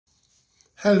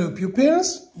Hello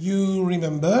pupils, you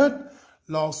remembered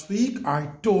last week I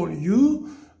told you,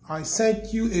 I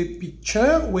sent you a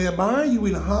picture whereby you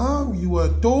were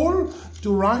told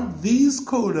to write these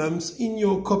columns in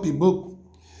your copybook.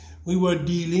 We were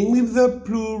dealing with the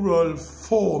plural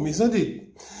form, isn't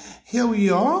it? Here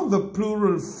we are, the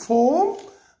plural form.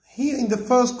 Here in the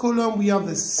first column we have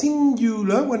the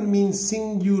singular. When it means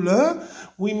singular,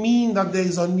 we mean that there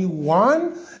is only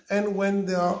one, and when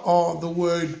there are the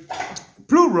word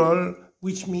plural,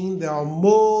 which means there are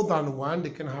more than one.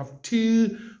 They can have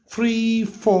 2, 3,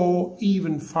 4,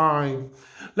 even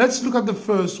 5. Let's look at the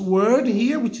first word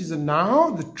here, which is a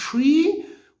noun, the tree.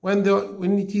 When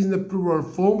it is in the plural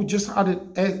form, we just added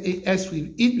a s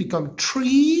with it, become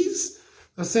trees.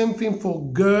 The same thing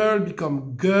for girl,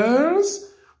 become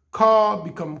girls. Car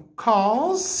become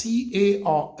cars,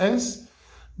 C-A-R-S.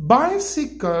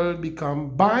 Bicycle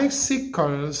become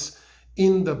bicycles.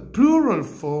 In the plural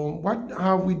form, what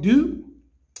have we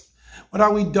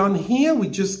done here? We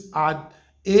just add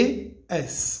a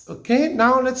s. Okay,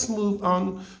 now let's move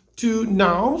on to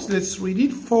nouns. Let's read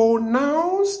it. 4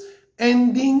 nouns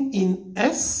ending in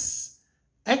s,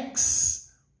 x,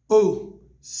 o,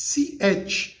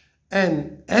 ch,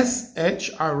 and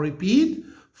sh. I repeat,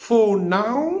 4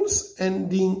 nouns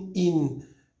ending in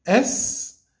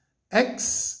s,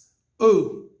 x,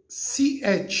 o,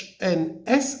 ch, and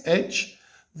sh,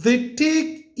 they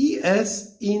take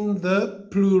es in the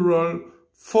plural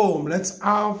form. Let's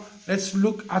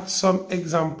look at some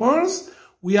examples.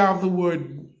 We have the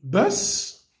word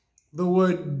bus. The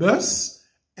word bus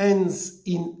ends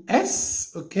in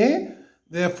s, okay?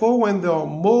 Therefore, when there are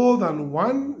more than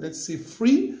one, let's say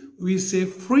 3, we say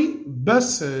 3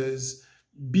 buses,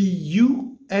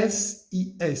 B-U-S-E-S.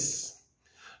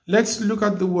 Let's look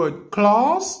at the word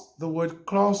class. The word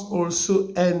class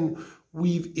also ends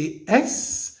with a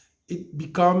S. It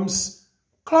becomes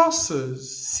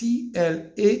classes, C-L-A-S-S-E-S.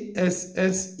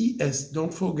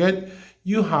 Don't forget,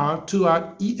 you have to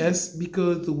add ES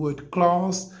because the word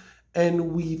class ends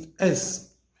with S.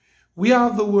 We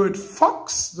have the word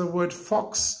fox. The word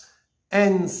fox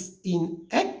ends in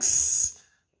X.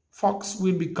 Fox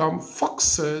will become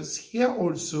foxes. Here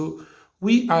also,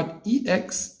 we add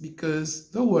EX because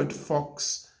the word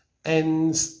fox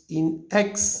ends in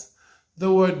X.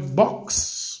 The word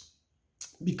box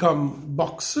become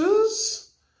boxes.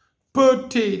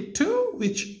 Potato,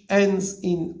 which ends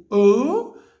in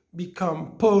O,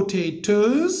 become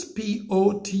potatoes,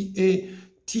 P-O-T-A-T-O-E-S.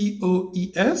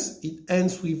 It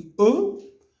ends with O.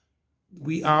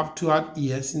 We have to add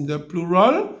ES in the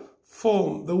plural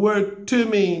form. The word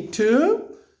tomato,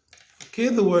 okay,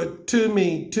 the word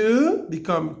tomato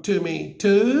become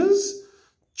tomatoes.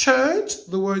 Church,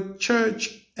 the word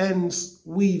church ends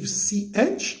with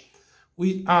CH.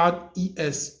 We add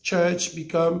ES, church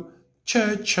become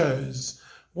churches.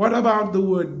 What about the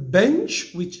word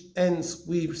bench, which ends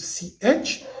with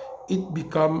CH? It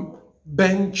become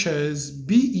benches,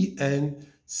 B-E-N-C-H-E-S.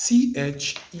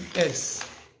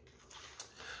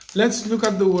 Let's look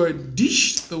at the word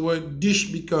dish. The word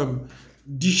dish become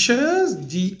dishes,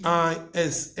 D-I-S-H-E-S.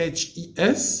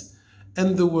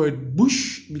 And the word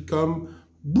bush become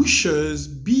bushes,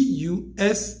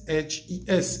 B-U-S-H-E-S.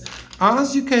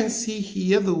 As you can see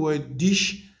here, the word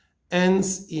dish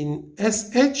ends in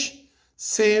S-H.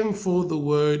 Same for the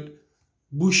word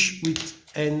bush, which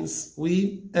ends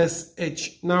with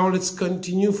S-H. Now let's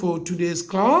continue for today's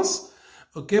class.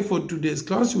 Okay, for today's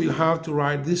class, you will have to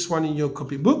write this one in your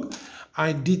copybook.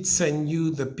 I did send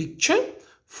you the picture.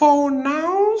 4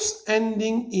 nouns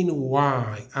ending in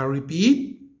Y. I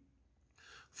repeat,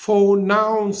 4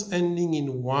 nouns ending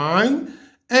in Y,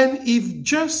 and if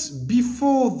just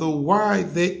before the Y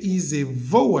there is a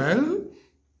vowel,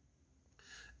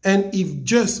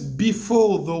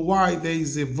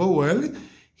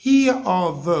 here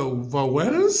are the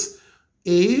vowels,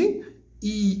 A,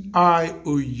 E, I,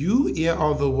 O, U. Here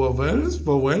are the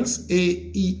vowels, A,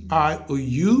 E, I, O,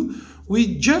 U.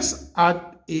 We just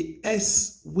add a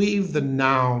S with the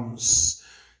nouns.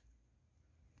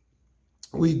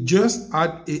 We just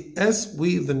add a S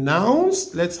with the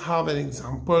nouns. Let's have an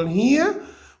example here.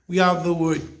 We have the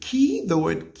word key. The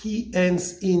word key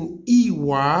ends in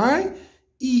EY.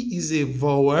 E is a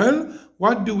vowel.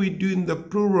 What do we do in the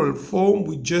plural form?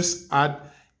 We just add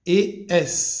a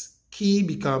S. Key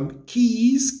become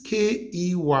keys,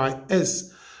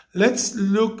 K-E-Y-S. Let's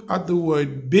look at the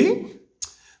word B.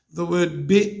 The word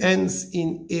B ends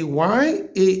in A-Y.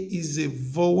 A is a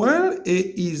vowel. A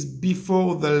is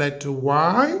before the letter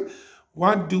Y.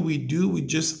 What do? We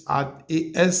just add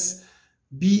A-S,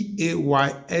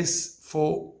 B-A-Y-S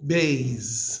for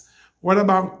base. What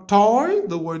about toy?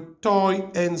 The word toy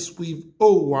ends with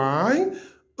OY.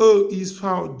 O is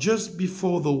found just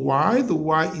before the Y. The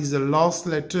Y is the last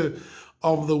letter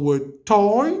of the word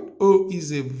toy. O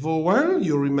is a vowel,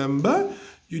 you remember.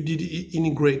 You did it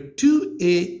in grade 2.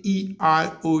 A, E,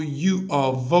 I, O, U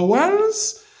are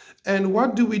vowels. And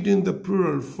what do we do in the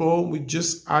plural form? We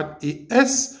just add a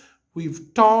S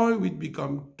with toy, which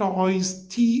become toys,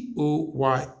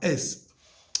 T-O-Y-S.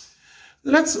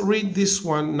 Let's read this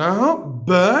one now.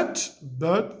 But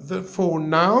for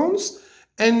nouns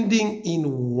ending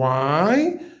in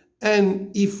Y, and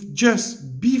if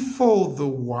just before the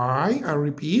Y, I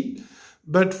repeat,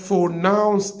 but for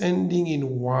nouns ending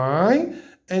in Y,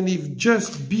 and if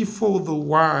just before the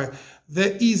Y,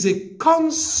 there is a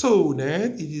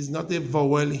consonant, it is not a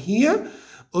vowel here.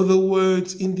 Other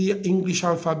words in the English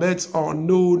alphabet are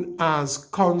known as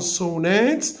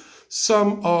consonants.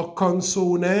 Some are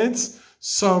consonants,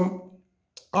 some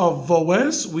are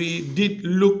vowels. We did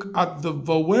look at the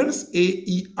vowels, A,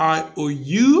 E, I, O,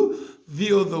 U.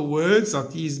 The other words,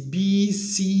 that is B,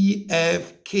 C,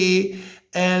 F, K,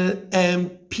 L, M,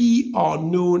 P, are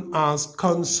known as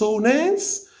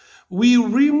consonants. We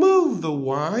remove the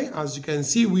Y, as you can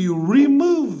see, we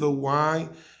remove the Y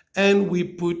and we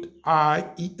put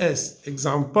I-E-S.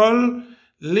 Example,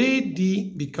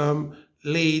 lady become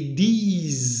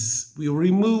ladies. We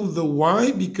remove the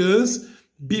Y because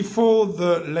before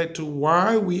the letter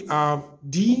Y, we have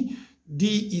D.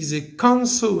 D is a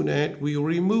consonant. We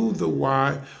remove the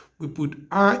Y. We put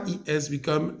I-E-S,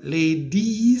 become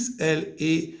ladies,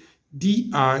 L-A-D-I-E-S.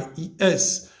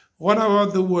 What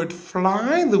about the word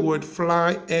fly? The word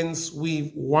fly ends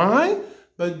with Y,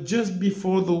 but just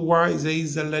before the Y, there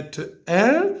is a letter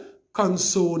L,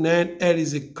 consonant. L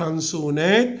is a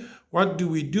consonant. What do?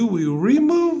 We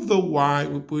remove the Y.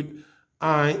 We put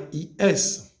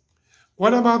I-E-S.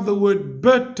 What about the word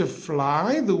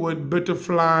butterfly? The word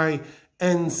butterfly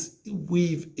ends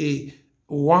with a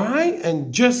Y,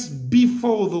 and just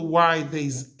before the Y there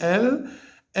is L.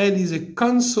 L is a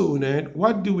consonant.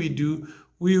 What do?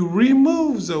 We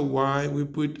remove the Y, we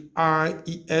put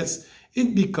I-E-S.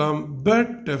 It becomes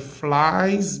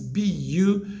butterflies,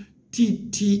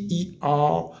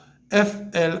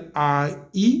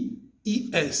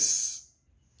 B-U-T-T-E-R-F-L-I-E-E-S.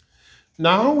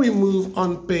 Now we move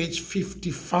on page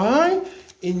 55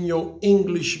 in your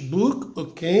English book,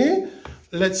 okay?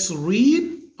 Let's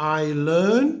read. I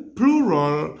learn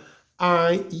plural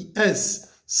I-E-S.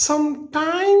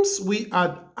 Sometimes we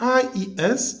add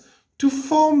I-E-S to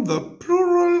form the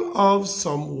plural of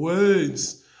some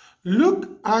words. Look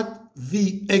at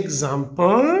the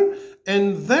example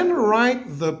and then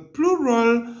write the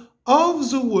plural of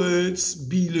the words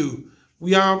below.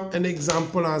 We have an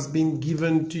example has been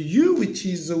given to you, which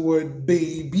is the word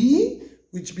baby,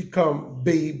 which become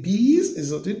babies,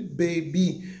 isn't it?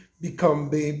 Baby become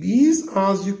babies.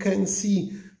 As you can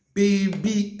see,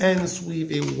 baby ends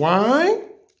with a Y,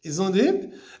 isn't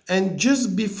it? And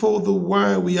just before the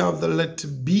Y, we have the letter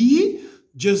B.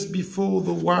 Just before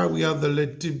the Y, we have the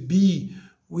letter B,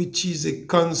 which is a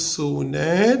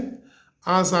consonant.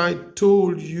 As I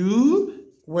told you,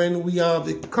 when we have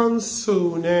a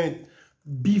consonant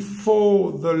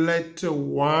before the letter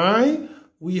Y,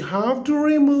 we have to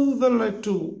remove the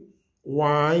letter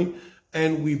Y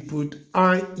and we put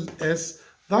I-E-S.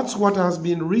 That's what has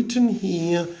been written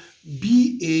here,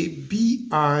 B-A-B-I-E-S.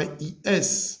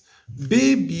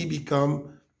 Baby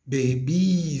become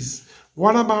babies.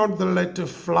 What about the letter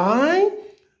fly?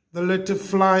 The letter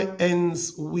fly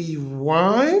ends with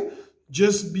Y.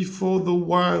 Just before the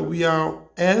Y, we have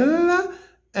L.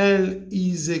 L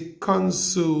is a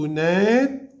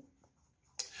consonant.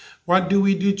 What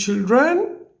do,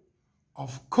 children?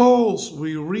 Of course,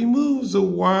 we remove the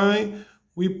Y.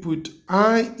 We put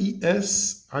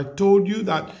I-E-S. I told you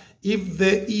that if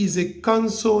there is a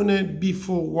consonant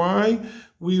before Y,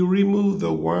 we remove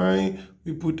the Y.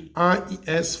 We put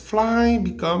I-E-S. Fly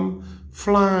become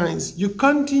flies. You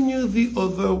continue the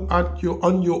other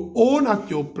on your own at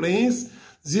your place.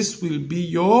 This will be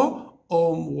your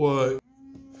homework.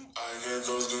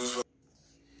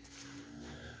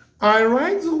 I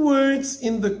write the words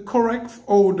in the correct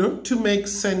order to make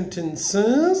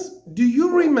sentences. Do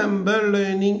you remember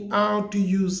learning how to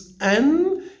use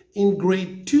N in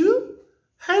grade 2?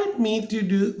 Help me to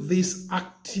do this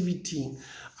activity.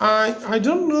 I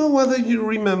don't know whether you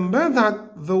remember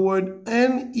that the word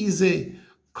N is a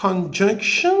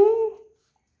conjunction.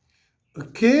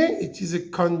 Okay, it is a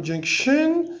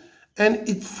conjunction and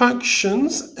it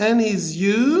functions. N is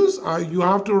used, you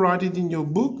have to write it in your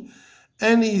book.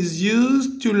 N is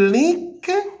used to link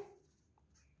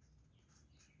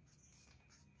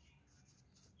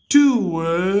two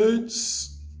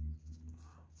words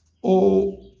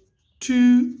or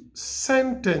 2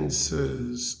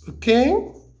 sentences. Okay?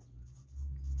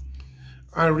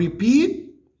 I repeat.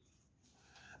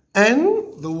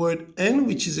 And, the word and,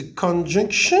 which is a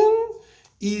conjunction,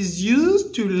 is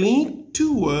used to link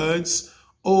 2 words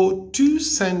or 2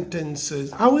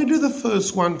 sentences. I will do the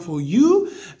first one for you,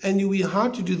 and you will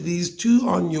have to do these 2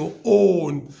 on your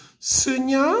own.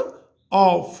 Sonia,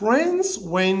 our friends,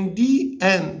 Wendy,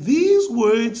 and these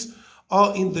words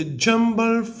are in the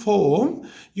jumble form.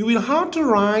 You will have to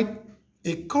write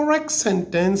a correct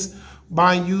sentence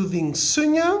by using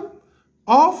Sonia,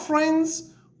 our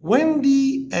friends,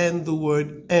 Wendy, and the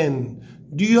word and.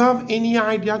 Do you have any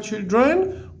idea,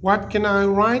 children? What can I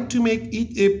write to make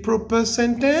it a proper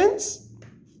sentence?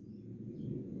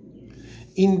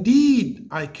 Indeed,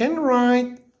 I can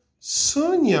write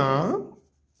Sonia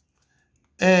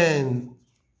and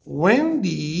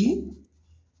Wendy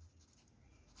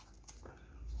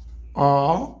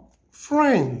are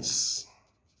friends.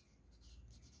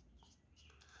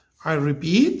 I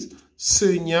repeat,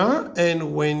 Sonia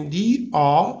and Wendy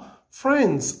are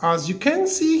friends. As you can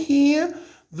see here,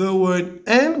 the word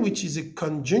and, which is a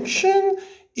conjunction,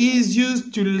 is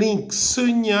used to link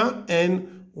Sonia and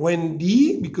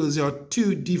Wendy because they are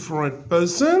 2 different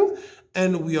persons,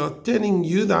 and we are telling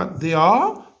you that they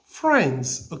are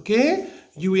friends. Okay?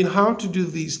 You will have to do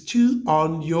these 2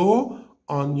 on your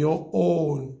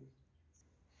own.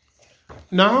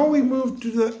 Now we move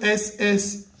to the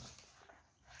SSEE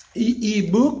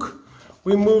book.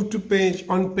 We move to page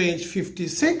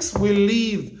 56. We'll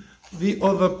leave the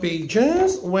other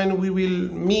pages. When we will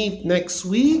meet next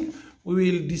week, we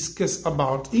will discuss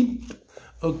about it.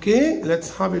 Okay,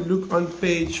 let's have a look on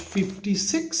page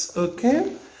 56.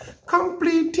 Okay,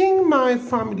 completing my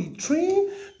family tree.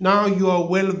 Now you are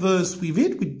well versed with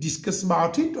it. We discuss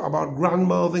about it, about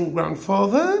grandmother and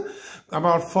grandfather,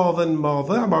 about father and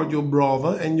mother, about your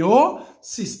brother and your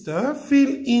sister.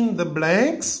 Fill in the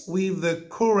blanks with the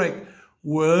correct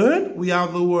word. We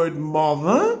have the word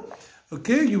mother.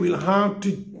 Okay, you will have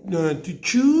to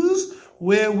choose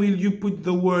where will you put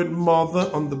the word mother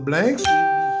on the blanks.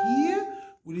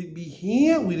 Will it be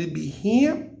here? Will it be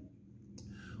here?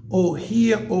 Or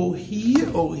here, or here,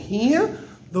 or here?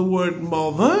 The word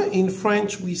mother. In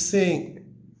French, we say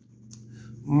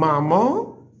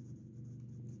maman.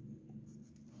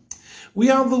 We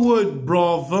have the word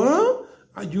brother.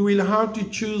 You will have to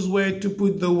choose where to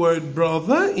put the word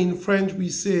brother. In French, we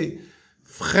say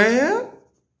frère.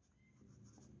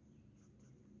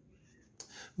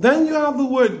 Then you have the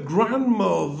word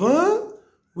grandmother,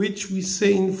 which we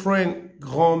say in French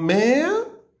grand-mère.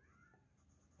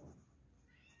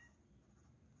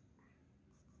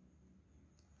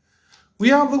 We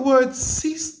have the word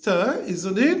sister,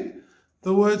 isn't it?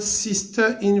 The word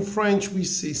sister in French, we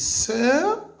say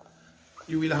sœur.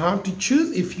 You will have to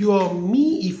choose. If you are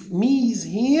me, if me is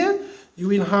here, you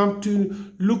will have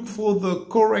to look for the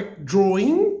correct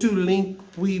drawing to link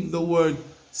with the word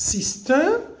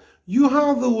sister. You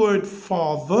have the word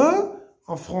father.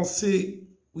 En français,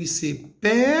 we say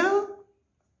père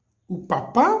ou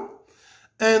papa.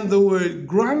 And the word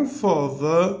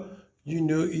grandfather, you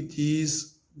know it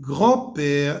is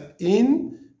grand-père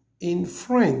in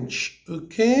French.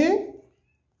 Okay?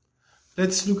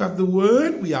 Let's look at the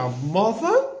word. We have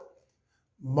mother,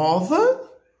 mother,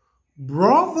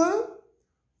 brother,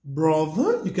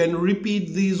 brother. You can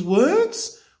repeat these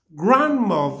words.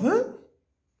 Grandmother,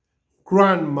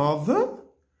 grandmother,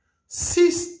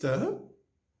 sister,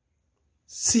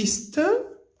 sister,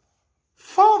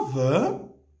 father,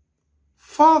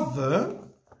 father,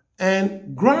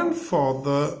 and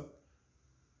grandfather,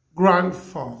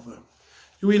 grandfather.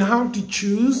 You will have to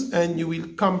choose and you will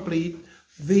complete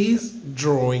this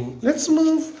drawing. Let's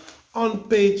move on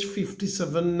page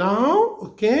 57 now,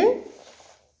 okay?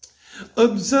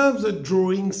 Observe the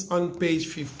drawings on page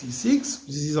 56.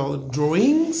 These are the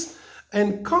drawings.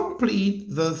 And complete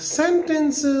the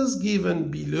sentences given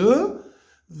below.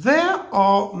 There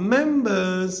are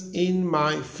members in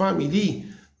my family.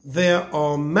 There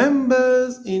are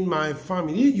members in my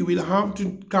family. You will have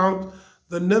to count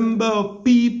the number of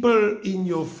people in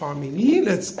your family.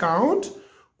 Let's count.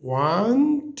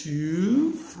 1,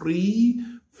 2, 3,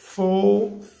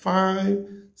 4, 5,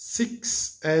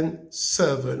 6, and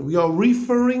 7. We are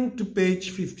referring to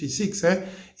page 56.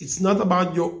 It's not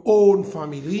about your own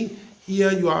family.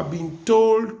 Here you are being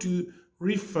told to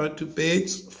refer to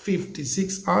page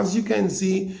 56. As you can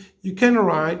see, you can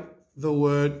write the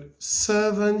word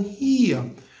 7 here.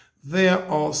 There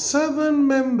are 7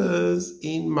 members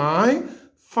in my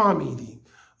family.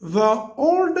 The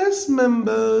oldest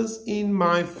members in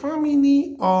my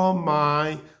family are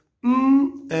my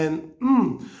and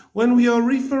When we are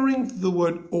referring to the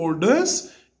word oldest,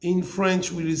 in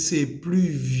French we will say plus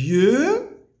vieux.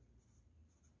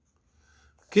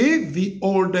 Okay, the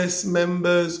oldest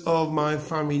members of my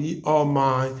family are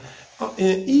my.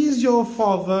 Is your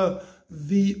father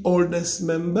the oldest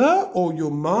member or your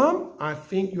mom? I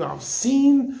think you have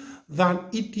seen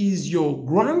that it is your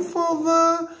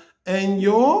grandfather and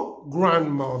your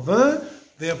grandmother.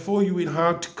 Therefore, you will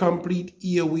have to complete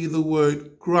here with the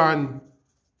word grandfather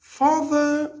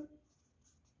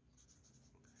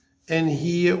and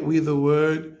here with the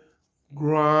word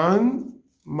grandmother.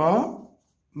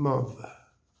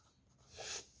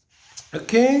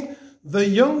 Okay, the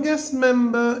youngest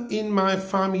member in my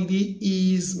family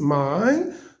is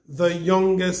mine. The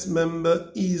youngest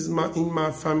member in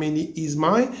my family is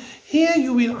mine. Here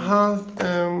you will have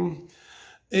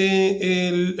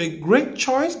a great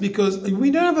choice because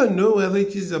we never know whether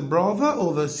it is a brother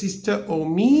or the sister or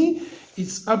me.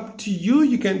 It's up to you.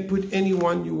 You can put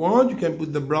anyone you want. You can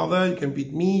put the brother, you can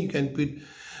put me, you can put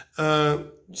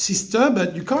sister,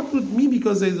 but you can't put me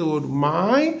because there's the word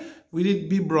my. Will it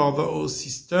be brother or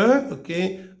sister?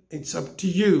 Okay, it's up to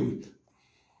you.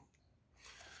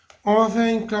 On va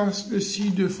faire une classe aussi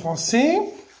de français.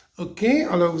 Ok,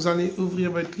 alors vous allez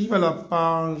ouvrir votre livre à la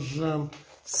page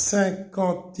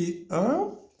 51.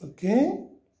 Ok,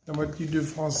 dans votre livre de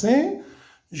français.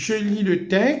 Je lis le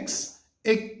texte.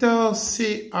 Hector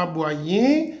sait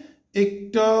aboyer.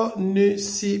 Hector ne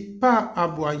sait pas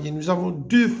aboyer. Nous avons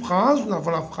deux phrases. Nous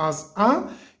avons la phrase A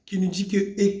qui nous dit que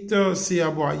Hector sait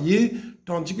aboyer,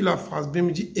 tandis que la phrase B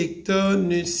me dit Hector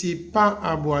ne sait pas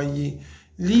aboyer.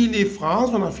 Lis les phrases,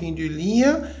 on a fini de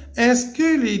lire. Est-ce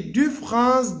que les deux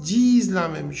phrases disent la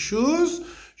même chose?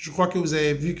 Je crois que vous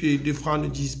avez vu que les deux phrases ne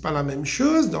disent pas la même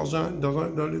chose. Dans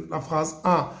la phrase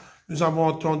A, nous avons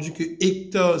entendu que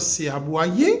Hector sait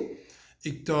aboyer.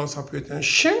 Hector, ça peut être un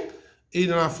chien. Et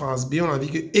dans la phrase B, on a vu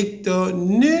que Hector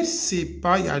ne sait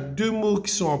pas. Il y a deux mots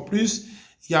qui sont en plus.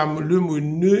 Il y a le mot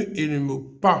ne et le mot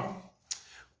pas.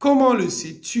 Comment le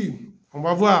sais-tu? On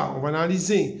va voir, on va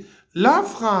analyser. La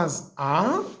phrase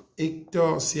A,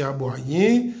 Hector sait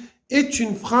aboyer, est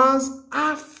une phrase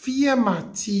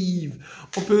affirmative.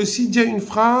 On peut aussi dire une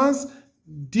phrase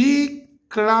déclarative.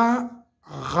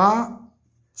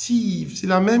 C'est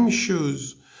la même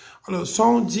chose. Alors, soit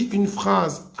on dit une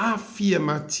phrase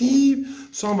affirmative,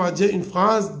 soit on va dire une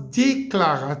phrase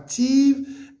déclarative.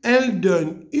 Elle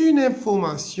donne une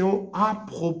information à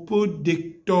propos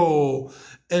d'Hector.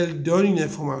 Elle donne une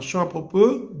information à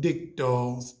propos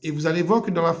d'Hector. Et vous allez voir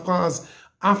que dans la phrase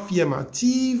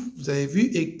affirmative, vous avez vu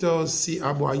Hector sait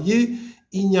aboyer,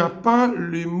 il n'y a pas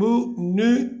le mot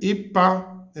ne et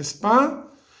pas, n'est-ce pas?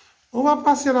 On va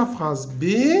passer à la phrase B.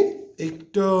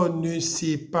 Hector ne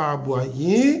sait pas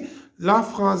aboyer. La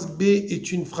phrase B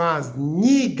est une phrase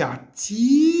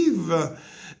négative.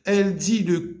 Elle dit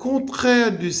le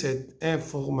contraire de cette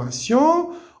information.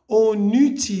 On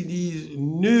utilise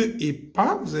ne et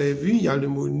pas. Vous avez vu, il y a le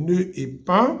mot ne et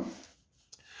pas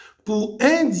pour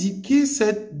indiquer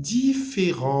cette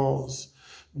différence.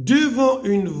 Devant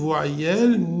une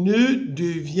voyelle, ne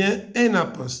devient un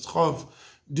apostrophe.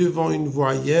 Devant une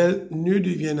voyelle, ne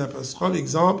devient un apostrophe.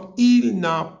 Exemple, il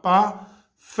n'a pas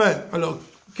faim. Alors,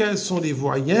 quelles sont les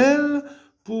voyelles?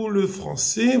 Pour le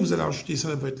français, vous allez ajouter ça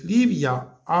dans votre livre. Il y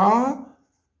a A,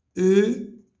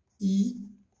 E, I,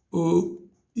 O,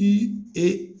 U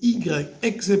et Y.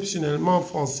 Exceptionnellement, en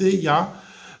français, il y a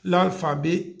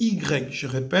l'alphabet Y. Je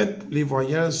répète, les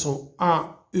voyelles sont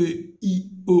A, E,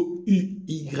 I, O, U,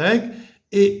 Y.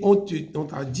 Et on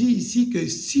t'a dit ici que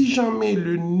si jamais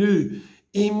le nœud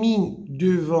est mis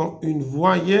devant une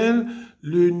voyelle,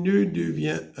 le nœud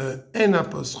devient un N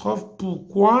apostrophe.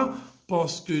 Pourquoi?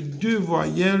 Parce que deux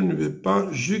voyelles ne peuvent pas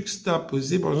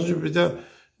juxtaposer. Par exemple, je peux dire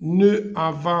nœud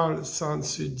aval, ça ne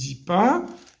se dit pas.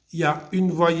 Il y a une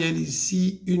voyelle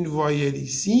ici, une voyelle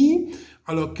ici.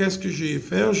 Alors, qu'est-ce que je vais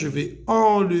faire? Je vais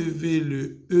enlever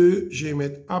le E, je vais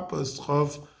mettre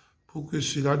apostrophe pour que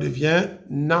cela devienne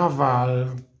naval.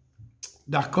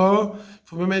 D'accord? Il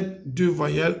faut me mettre deux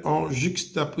voyelles en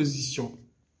juxtaposition.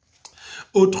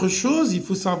 Autre chose, il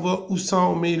faut savoir où ça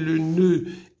on met le nœud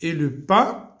et le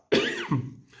pas.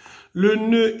 Le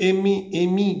nœud est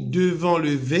mis devant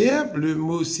le verbe. Le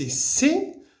mot c'est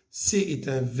c'est. C'est est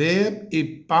un verbe et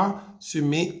pas se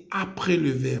met après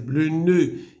le verbe. Le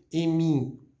nœud est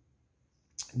mis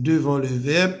devant le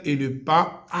verbe et le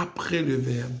pas après le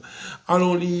verbe.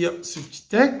 Allons lire ce petit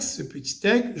texte.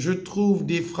 Je trouve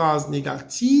des phrases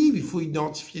négatives. Il faut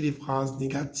identifier les phrases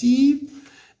négatives.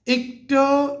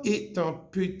 Hector est un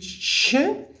petit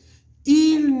chien.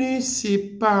 il ne sait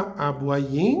pas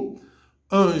aboyer.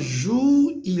 Un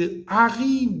jour, il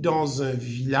arrive dans un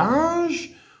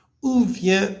village où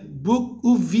vivent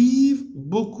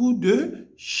beaucoup de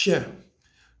chiens.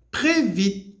 Très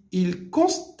vite, il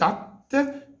constate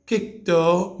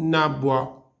qu'Hector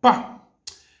n'aboie pas.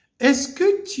 « Est-ce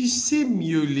que tu sais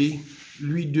miauler ?»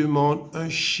 lui demande un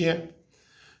chien.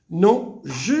 « Non,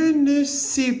 je ne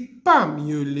sais pas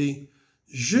miauler.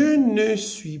 Je ne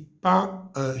suis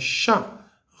pas un chat, »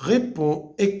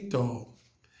 répond Hector.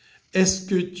 « Est-ce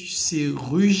que tu sais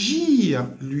rugir ?»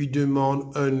 lui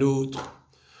demande un autre.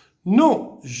 «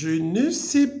 Non, je ne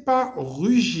sais pas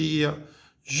rugir.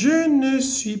 Je ne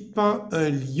suis pas un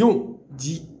lion, »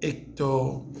 dit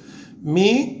Hector. «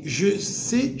 Mais je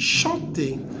sais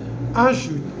chanter, »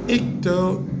 ajoute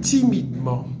Hector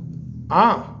timidement. «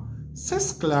 Ah !»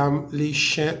 s'exclament les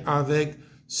chiens avec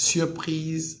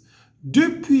surprise.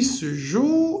 Depuis ce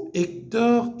jour,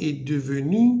 Hector est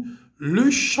devenu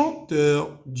le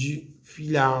chanteur du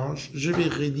village. Je vais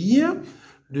relire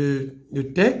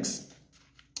le texte.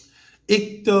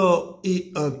 Hector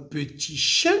est un petit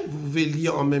chien, vous pouvez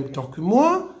lire en même temps que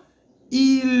moi.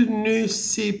 Il ne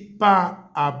sait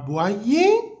pas aboyer.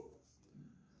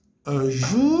 Un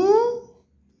jour,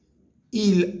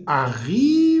 il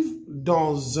arrive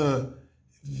dans un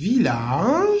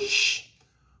village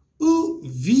où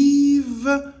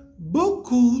vivent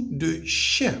beaucoup de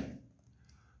chiens.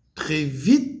 Très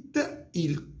vite,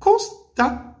 il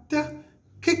constate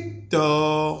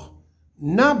qu'Hector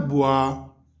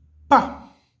n'aboie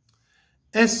pas.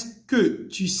 « Est-ce que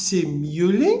tu sais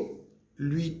miauler ?»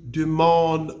 lui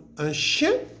demande un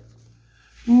chien.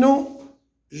 « Non,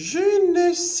 je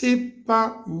ne sais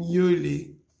pas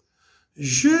miauler.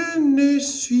 Je ne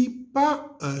suis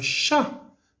pas un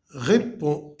chat, »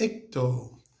 répond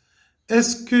Hector. «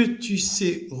 Est-ce que tu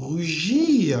sais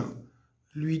rugir ?»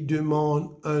 lui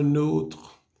demande un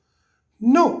autre. «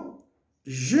 Non,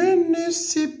 je ne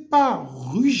sais pas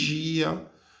rugir.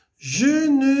 Je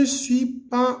ne suis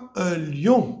pas un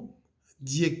lion, »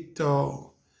 dit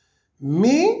Hector. «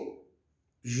 Mais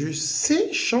je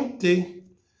sais chanter, »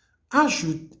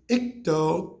 ajoute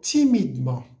Hector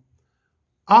timidement.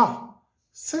 « Ah !»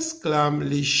 s'exclament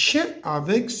les chiens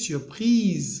avec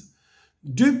surprise.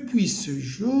 Depuis ce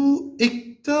jour,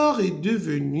 Hector est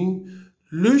devenu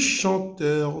le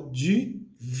chanteur du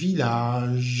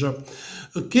village.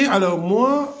 Ok, alors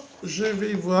moi, je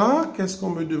vais voir qu'est-ce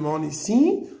qu'on me demande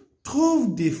ici.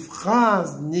 Trouve des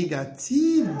phrases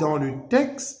négatives dans le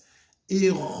texte et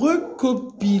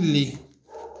recopie-les.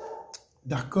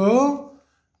 D'accord?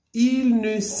 Il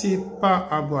ne sait pas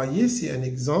aboyer, c'est un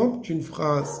exemple, une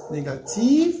phrase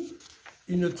négative.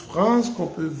 Une autre phrase qu'on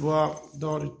peut voir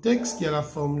dans le texte qui a la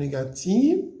forme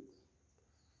négative.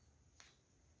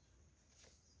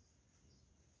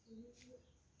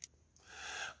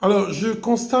 Alors, je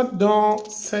constate dans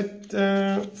cette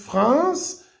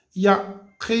phrase, il y a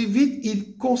très vite,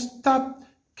 il constate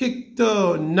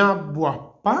qu'Hector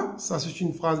n'aboie pas. Ça, c'est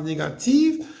une phrase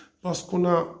négative parce qu'on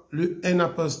a le N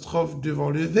apostrophe devant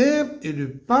le verbe et le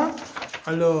pas.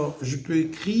 Alors, je peux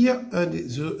écrire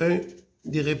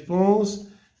des réponses.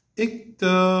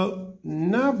 Hector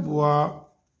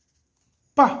n'aboie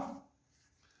pas.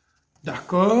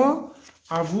 D'accord?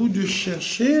 À vous de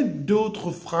chercher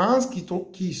d'autres phrases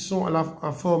qui sont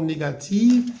en forme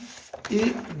négative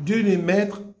et de les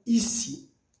mettre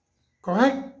ici.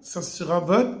 Correct? Ça sera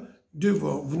votre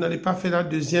devoir. Vous n'allez pas faire la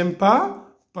deuxième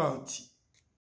partie.